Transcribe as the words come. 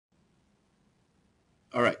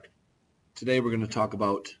All right. Today we're going to talk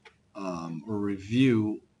about or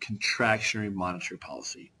review contractionary monetary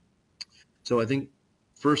policy. So I think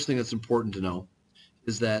first thing that's important to know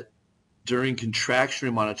is that during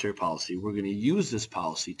contractionary monetary policy, we're going to use this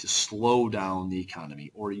policy to slow down the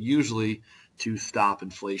economy, or usually to stop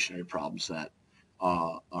inflationary problems that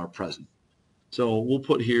are present. So we'll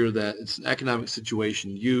put here that it's an economic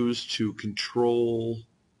situation used to control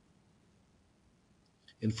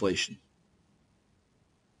inflation.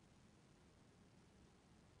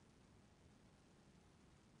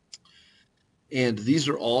 And these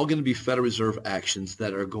are all going to be Federal Reserve actions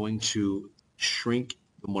that are going to shrink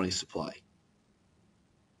the money supply.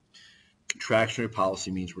 Contractionary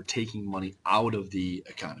policy means we're taking money out of the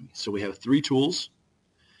economy. So we have three tools.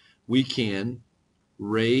 We can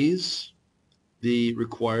raise the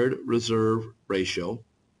required reserve ratio.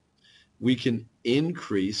 We can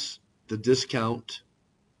increase the discount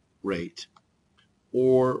rate,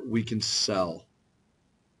 or we can sell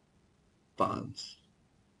bonds.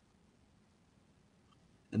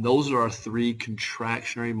 And those are our three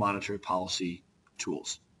contractionary monetary policy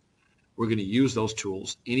tools. We're going to use those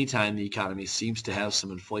tools anytime the economy seems to have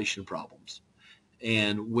some inflation problems.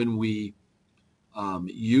 And when we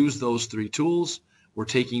use those three tools, we're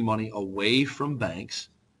taking money away from banks,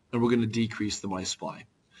 and we're going to decrease the money supply.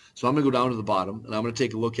 So I'm going to go down to the bottom, and I'm going to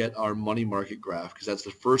take a look at our money market graph, because that's the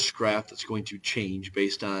first graph that's going to change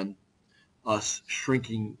based on us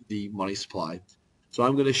shrinking the money supply. So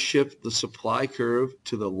I'm going to shift the supply curve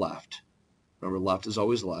to the left. Remember, left is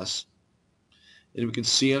always less. And we can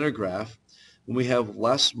see on our graph, when we have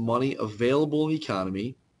less money available in the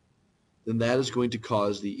economy, then that is going to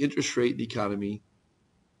cause the interest rate in the economy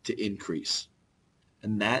to increase.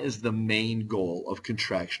 And that is the main goal of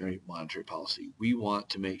contractionary monetary policy. We want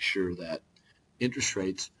to make sure that interest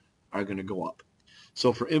rates are going to go up.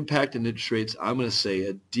 So for impact on interest rates, I'm going to say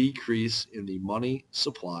a decrease in the money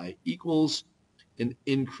supply equals an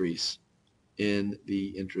increase in the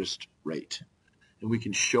interest rate. And we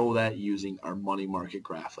can show that using our money market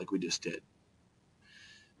graph like we just did.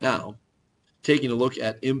 Now, taking a look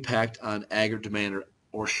at impact on aggregate demand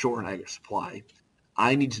or short-run aggregate supply,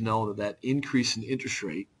 I need to know that that increase in interest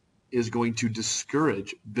rate is going to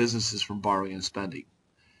discourage businesses from borrowing and spending.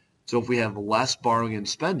 So if we have less borrowing and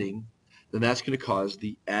spending, then that's going to cause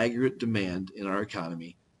the aggregate demand in our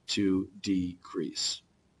economy to decrease.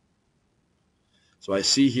 So I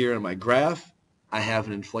see here in my graph, I have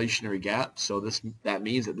an inflationary gap. So that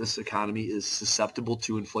means that this economy is susceptible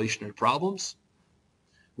to inflationary problems.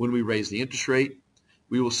 When we raise the interest rate,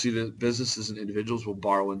 we will see that businesses and individuals will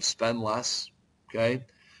borrow and spend less. Okay?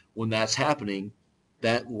 When that's happening,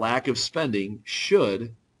 that lack of spending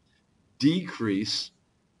should decrease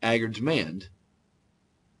aggregate demand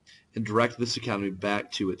and direct this economy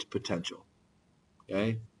back to its potential.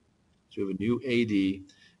 Okay? So we have a new AD.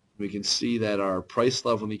 We can see that our price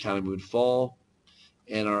level in the economy would fall,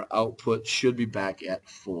 and our output should be back at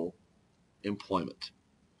full employment.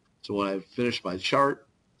 So when I finish my chart,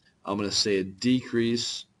 I'm going to say a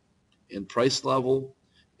decrease in price level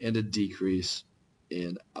and a decrease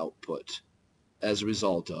in output as a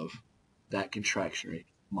result of that contractionary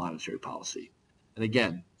monetary policy. And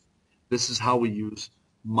again, this is how we use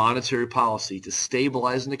monetary policy to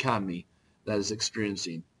stabilize an economy that is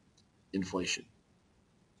experiencing inflation.